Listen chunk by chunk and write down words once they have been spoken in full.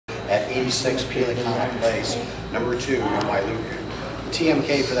at 86 Pilikana Place, number 2 in Wailuku. The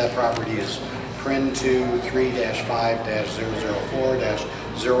TMK for that property is PRIN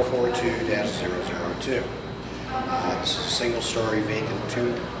 23-5-004-042-002. This is a single-story vacant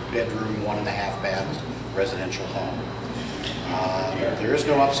 2-bedroom, 1.5 bath residential home. There is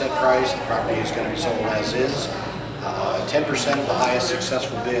no upset price. The property is going to be sold as is. 10% of the highest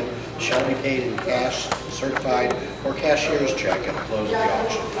successful bid shall be paid in cash, certified, or cashier's check at the close of the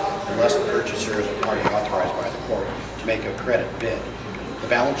auction, unless the purchaser is a party authorized by the court to make a credit bid. The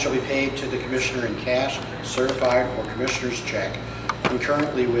balance shall be paid to the commissioner in cash, certified, or commissioner's check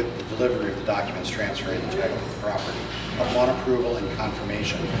concurrently with the delivery of the documents transferring the title of the property upon approval and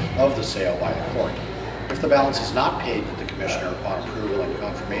confirmation of the sale by the court. If the balance is not paid to the commissioner upon approval and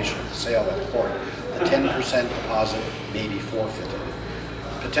confirmation of the sale by the court, the 10% deposit may be forfeited.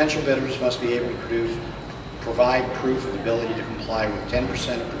 Potential bidders must be able to provide proof of ability to comply with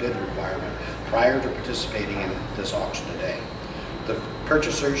 10% of the bid requirement prior to participating in this auction today. The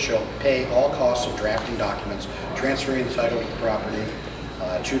purchaser shall pay all costs of drafting documents, transferring the title of the property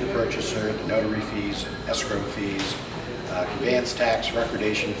to the purchaser, the notary fees, escrow fees, conveyance tax,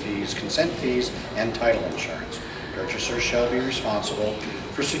 recordation fees, consent fees, and title insurance. Purchasers shall be responsible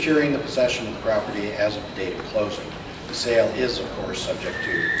for securing the possession of the property as of the date of closing. The sale is, of course, subject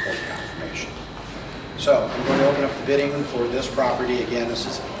to court confirmation. So I'm going to open up the bidding for this property. Again, this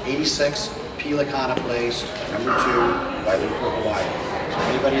is 86 Pilikana Place, number 2, Wailuku, Hawaii. Is there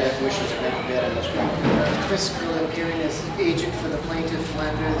anybody that wishes to make a bid on this property? Chris Grillo, appearing as agent for the plaintiff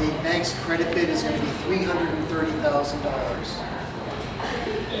lender. The bank's credit bid is going to be $330,000.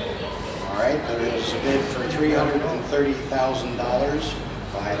 All right, there is a bid for $330,000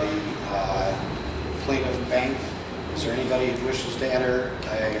 by the plaintiff bank. Is there anybody who wishes to enter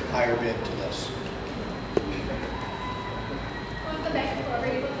a higher bid to this? What's the bank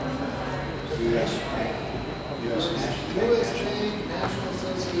already? U.S. National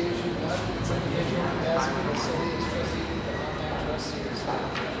Association Documents and Individual Capacity Facility is trustee of the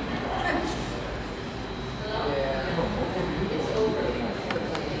online trustees.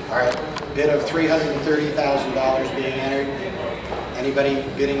 All right, bid of $330,000 being entered. Anybody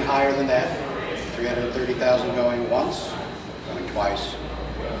bidding higher than that? $330,000 going once, going twice.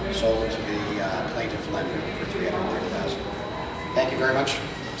 Sold to the plaintiff lender for $330,000. Thank you very much.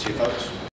 See you, folks.